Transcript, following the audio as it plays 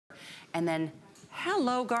And then,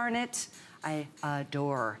 hello, garnet. I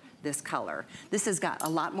adore this color. This has got a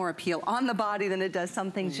lot more appeal on the body than it does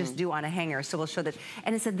some things just do on a hanger. So we'll show that.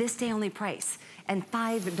 And it's a this day only price. And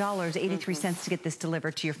 $5.83 to get this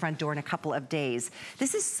delivered to your front door in a couple of days.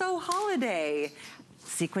 This is so holiday.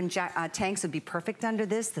 Sequin tanks would be perfect under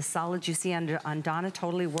this. The solids you see on Donna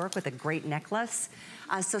totally work with a great necklace.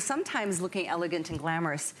 So sometimes looking elegant and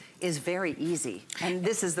glamorous is very easy. And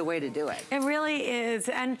this is the way to do it. It really is.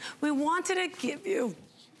 And we wanted to give you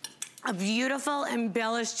a beautiful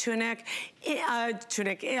embellished jacket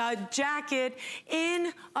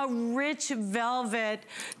in a rich velvet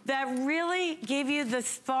that really gave you the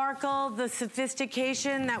sparkle, the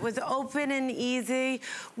sophistication that was open and easy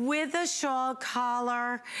with a shawl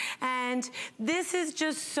collar. And this is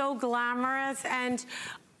just so glamorous, and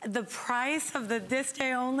the price of the this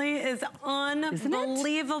day only is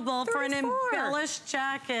unbelievable for an embellished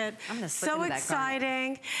jacket. So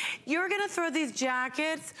exciting. You're gonna throw these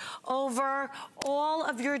jackets over all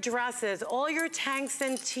of your dresses, all your tanks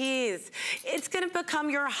and tees. It's gonna become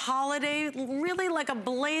your holiday, really like a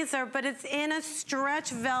blazer, but it's in a stretch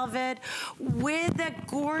velvet with that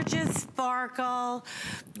gorgeous sparkle.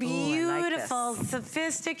 Beautiful,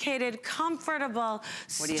 sophisticated, comfortable,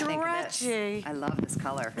 stretchy. What do you think of this? I love this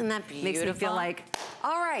color. Isn't that beautiful? Makes me feel like,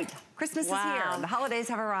 all right, Christmas is here. The holidays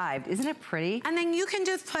have arrived. Isn't it pretty? And then you can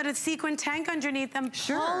just put a sequin tank underneath them,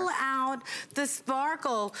 pull out the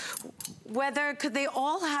sparkle. Could they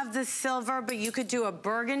all have the silver, but you could do a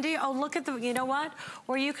burgundy. Oh, look at the, you know what?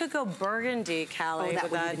 Or you could go burgundy, Callie. Oh, that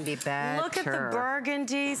would even be better. Look at the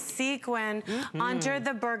burgundy sequin under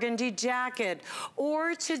the burgundy jacket.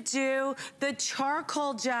 Or to do the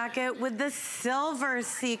charcoal jacket with the silver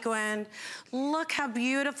sequin. Look how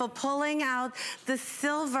beautiful, pulling out the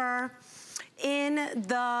silver in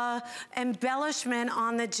the embellishment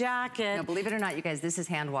on the jacket. Now, believe it or not, you guys, this is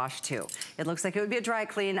hand washed too. It looks like it would be a dry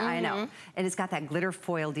clean, I know. And it's got that glitter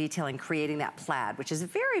foil detailing, creating that plaid, which is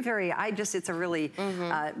very, very, it's a really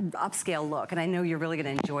upscale look. And I know you're really gonna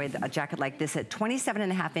enjoy a jacket like this at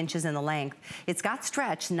 27.5 inches in the length. It's got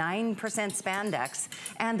stretch, 9% spandex,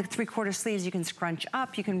 and the 3/4 sleeves you can scrunch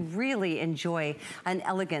up. You can really enjoy an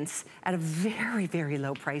elegance at a very, very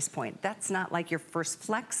low price point. That's not like your first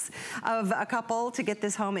flex of a couple to get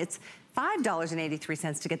this home. It's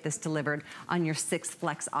 $5.83 to get this delivered on your 6th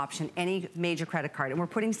flex option, any major credit card. And we're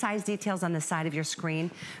putting size details on the side of your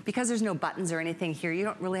screen. Because there's no buttons or anything here, you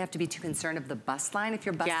don't really have to be too concerned of the bust line. If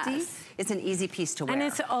you're busty, it's an easy piece to wear. And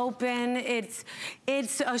it's open, it's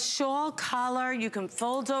a shawl collar. You can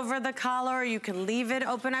fold over the collar, or you can leave it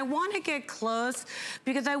open. I wanna get close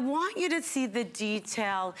because I want you to see the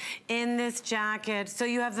detail in this jacket. So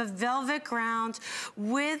you have a velvet ground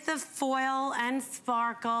with the foil and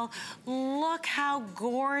sparkle. Look how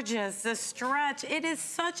gorgeous, the stretch. It is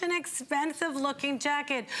such an expensive looking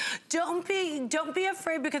jacket. Don't be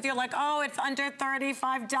afraid because you're like, oh, it's under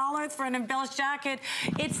 $35 for an embellished jacket.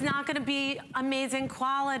 It's not gonna be amazing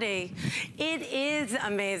quality. It is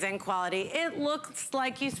amazing quality. It looks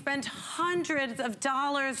like you spent hundreds of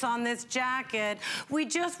dollars on this jacket. We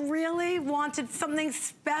just really wanted something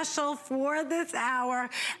special for this hour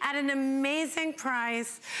at an amazing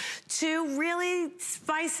price to really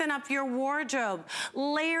spice up your wardrobe.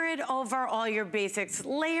 Layer it over all your basics.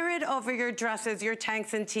 Layer it over your dresses, your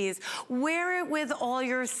tanks and tees. Wear it with all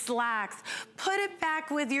your slacks. Put it back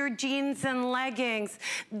with your jeans and leggings.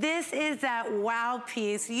 This is that wow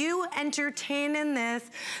piece. You entertain in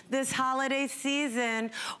this holiday season,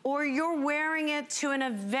 or you're wearing it to an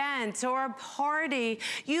event or a party.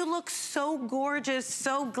 You look so gorgeous,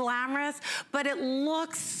 so glamorous, but it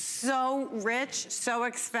looks so rich, so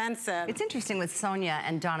expensive. It's interesting with Sonia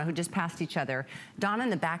and Donna, who just passed each other. Donna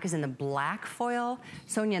in the back is in the black foil.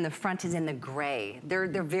 Sonia in the front is in the gray. They're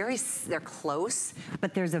close,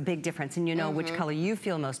 but there's a big difference, and you know which color you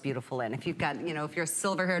feel most beautiful in. If you've got, you know, if you're a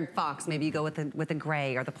silver-haired fox, maybe you go with the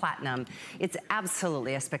gray or the platinum. It's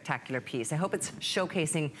absolutely a spectacular piece. I hope it's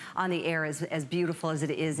showcasing on the air as beautiful as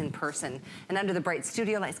it is in person. And under the bright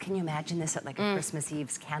studio lights, can you imagine this at like a Christmas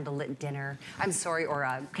Eve's candlelit dinner? I'm sorry, or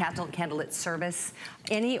a candlelit service,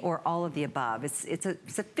 any or all of the above. It's a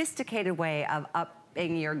sophisticated way of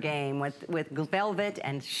upping your game with velvet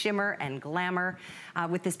and shimmer and glamour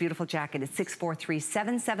with this beautiful jacket. It's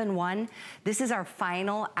 643-771. This is our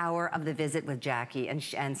final hour of the visit with Jackie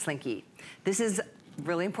and Slinky. This is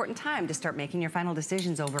really important time to start making your final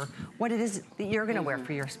decisions over what it is that you're gonna wear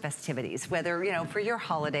for your festivities, whether, you know, for your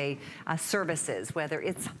holiday services, whether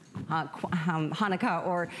it's Hanukkah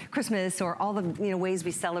or Christmas or all the, you know, ways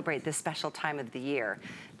we celebrate this special time of the year.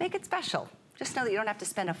 Make it special. just know that you don't have to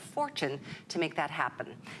spend a fortune to make that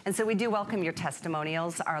happen. And so we do welcome your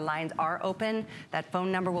testimonials. Our lines are open. That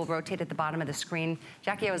phone number will rotate at the bottom of the screen.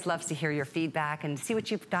 Jackie always loves to hear your feedback and see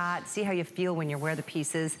what you've got, see how you feel when you wear the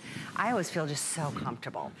pieces. I always feel just so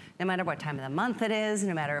comfortable. No matter what time of the month it is,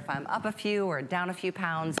 no matter if I'm up a few or down a few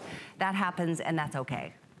pounds, that happens and that's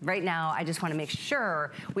okay. Right now, I just want to make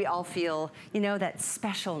sure we all feel, you know, that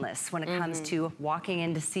specialness when it comes to walking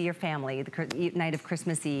in to see your family the night of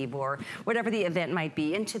Christmas Eve or whatever the event might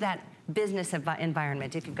be, into that business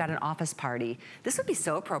environment. If you've got an office party, this would be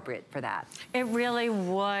so appropriate for that. It really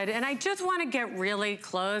would. And I just want to get really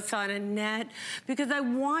close on Annette because I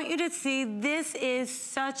want you to see this is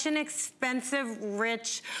such an expensive,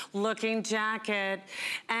 rich looking jacket.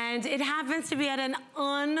 And it happens to be at an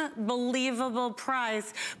unbelievable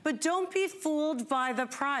price, but don't be fooled by the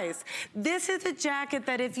price. This is a jacket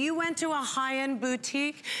that if you went to a high-end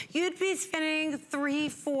boutique, you'd be spending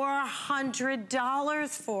 $300–400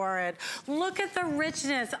 for it. Look at the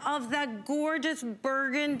richness of that gorgeous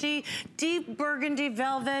burgundy, deep burgundy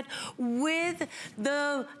velvet with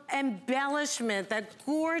the embellishment, that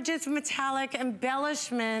gorgeous metallic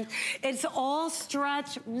embellishment. It's all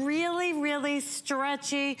stretch, really, really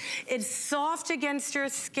stretchy. It's soft against your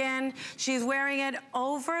skin. She's wearing it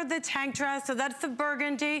over the tank dress, so that's the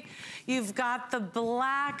burgundy. You've got the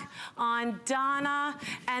black on Donna,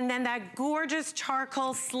 and then that gorgeous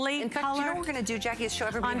charcoal slate color. In fact, you know what we're gonna do, Jackie, is show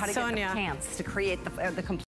everybody how to get the pants to create the complete